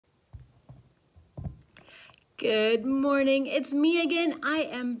Good morning, it's me again. I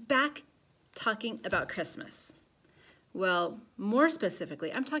am back talking about Christmas. Well, more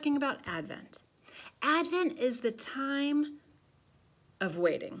specifically, I'm talking about Advent. Advent is the time of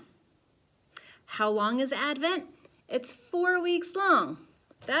waiting. How long is Advent? It's 4 weeks long.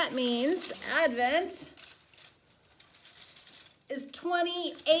 That means Advent is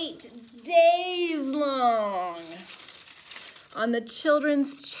 28 days long. On the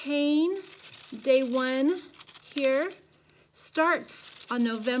children's chain, day 1 here starts on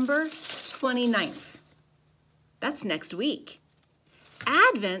November 29th. That's next week.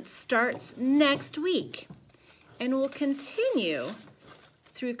 Advent starts next week and will continue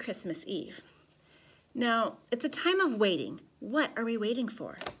through Christmas Eve. Now, it's a time of waiting. What are we waiting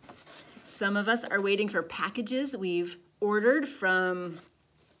for? Some of us are waiting for packages we've ordered from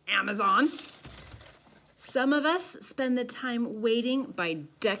Amazon. Some of us spend the time waiting by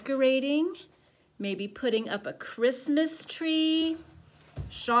decorating, maybe putting up a Christmas tree,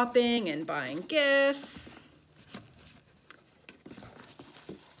 shopping and buying gifts.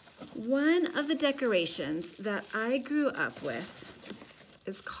 One of the decorations that I grew up with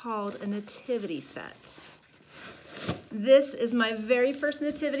is called a nativity set. This is my very first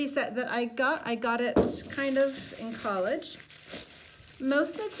nativity set that I got. I got it kind of in college.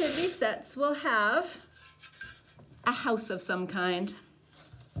 Most nativity sets will have a house of some kind.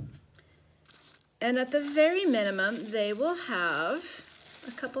 And at the very minimum, they will have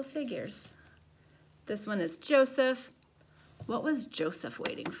a couple figures. This one is Joseph. What was Joseph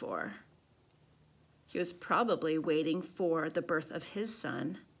waiting for? He was probably waiting for the birth of his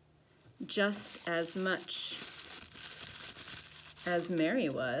son just as much as Mary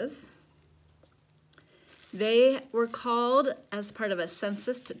was. They were called as part of a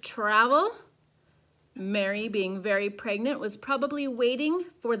census to travel. Mary, being very pregnant, was probably waiting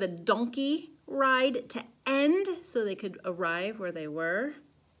for the donkey ride to end so they could arrive where they were.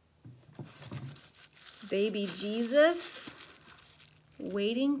 Baby Jesus,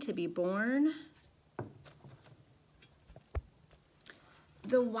 waiting to be born.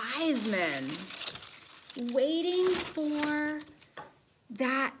 The wise men, waiting for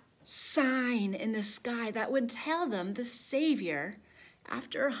that sign in the sky that would tell them the Savior,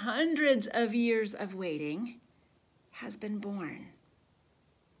 after hundreds of years of waiting, has been born.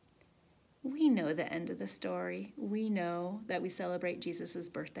 We know the end of the story. We know that we celebrate Jesus'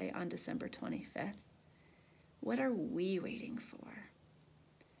 birthday on December 25th. What are we waiting for?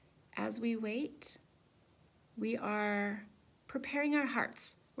 As we wait, we are preparing our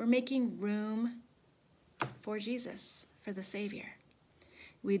hearts. We're making room for Jesus, for the Savior.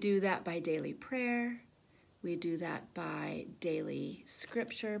 We do that by daily prayer. We do that by daily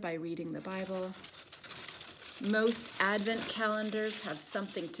scripture, by reading the Bible. Most Advent calendars have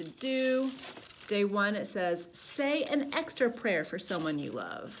something to do. Day 1, it says, say an extra prayer for someone you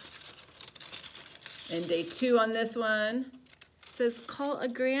love. And day 2 on this one says, call a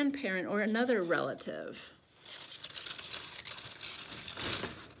grandparent or another relative.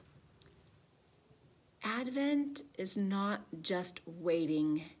 Advent is not just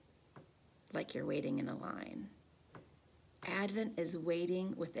waiting like you're waiting in a line. Advent is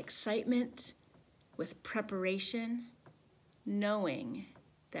waiting with excitement, with preparation, knowing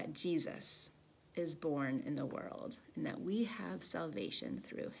that Jesus is born in the world and that we have salvation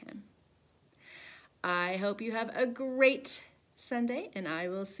through him. I hope you have a great Sunday, and I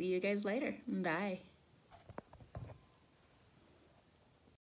will see you guys later. Bye.